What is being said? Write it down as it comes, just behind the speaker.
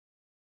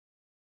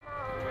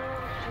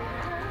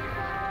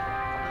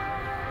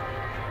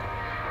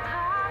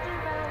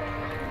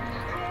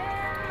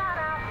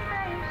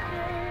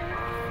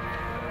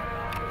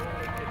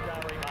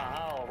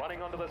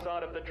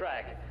side of the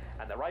track,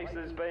 and the race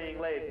is being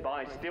led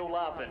by Still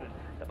Laughing.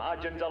 The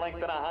margin's a length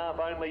and a half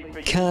only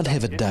for... Can't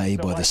have a day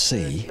by the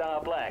sea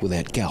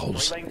without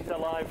gulls.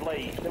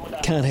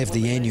 Can't have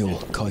the annual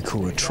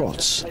Kaikoura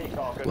trots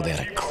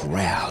without a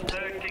crowd.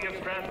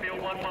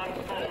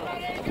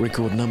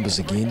 Record numbers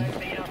again,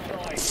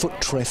 foot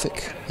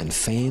traffic and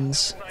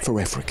fans for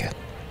Africa.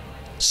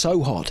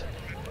 So hot,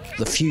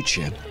 the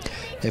future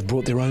have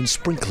brought their own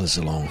sprinklers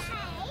along.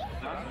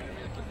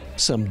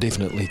 Some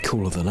definitely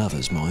cooler than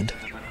others, mind.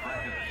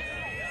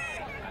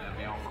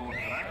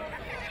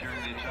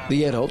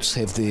 The adults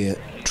have their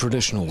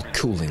traditional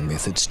cooling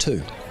methods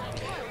too,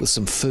 with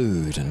some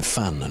food and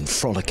fun and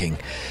frolicking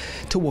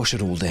to wash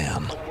it all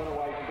down.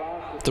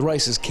 The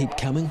races keep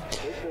coming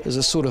as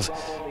a sort of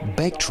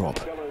backdrop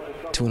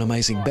to an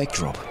amazing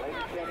backdrop.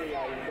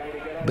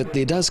 But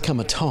there does come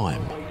a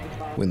time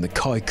when the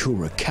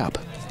Kaikoura Cup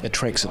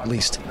attracts at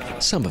least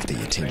some of the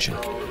attention.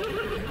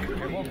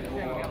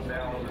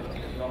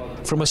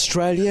 From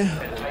Australia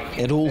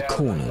and all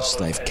corners,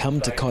 they've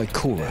come to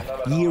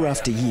Kaikoura year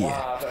after year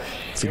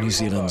for New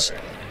Zealand's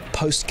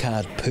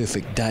postcard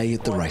perfect day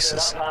at the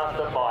races.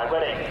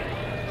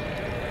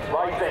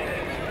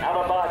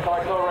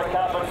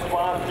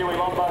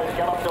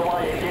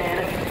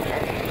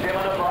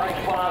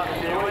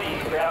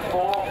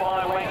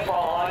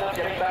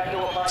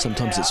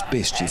 Sometimes it's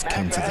best you've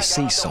come for the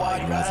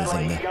seaside rather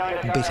than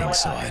the betting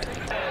side.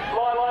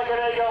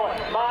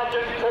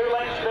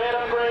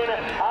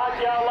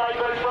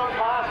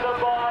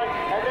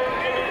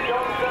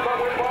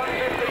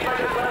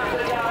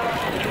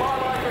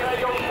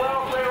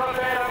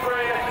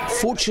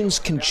 Fortunes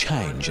can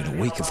change in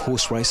a week of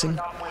horse racing.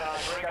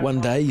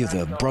 One day you're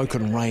the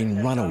broken rein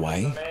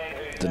runaway,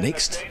 the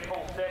next,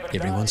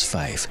 everyone's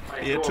fave.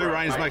 Yeah, 2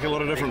 reins make a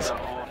lot of difference.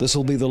 This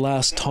will be the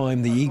last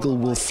time the Eagle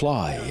will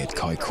fly at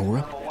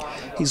Kaikoura.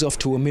 He's off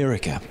to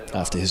America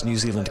after his New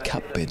Zealand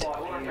Cup bid.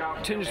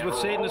 Tinged with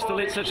sadness to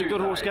let such a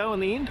good horse go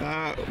in the end?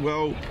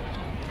 Well,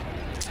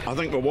 I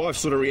think my wife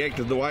sort of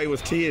reacted the way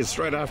with tears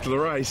straight after the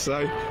race.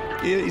 So,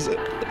 yeah,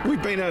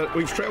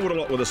 we've travelled a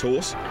lot with this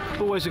horse.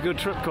 Always a good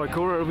trip,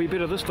 Kaikoura. It'll be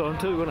better this time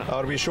too, won't it?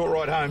 It'll be a short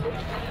ride home.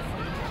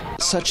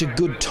 Such a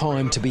good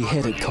time to be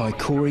had at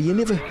Kaikoura. You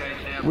never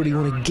really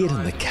want to get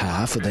in the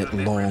car for that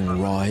long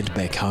ride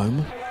back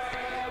home.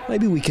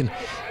 Maybe we can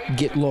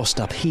get lost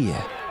up here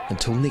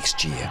until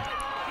next year.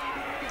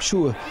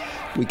 Sure,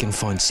 we can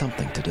find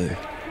something to do.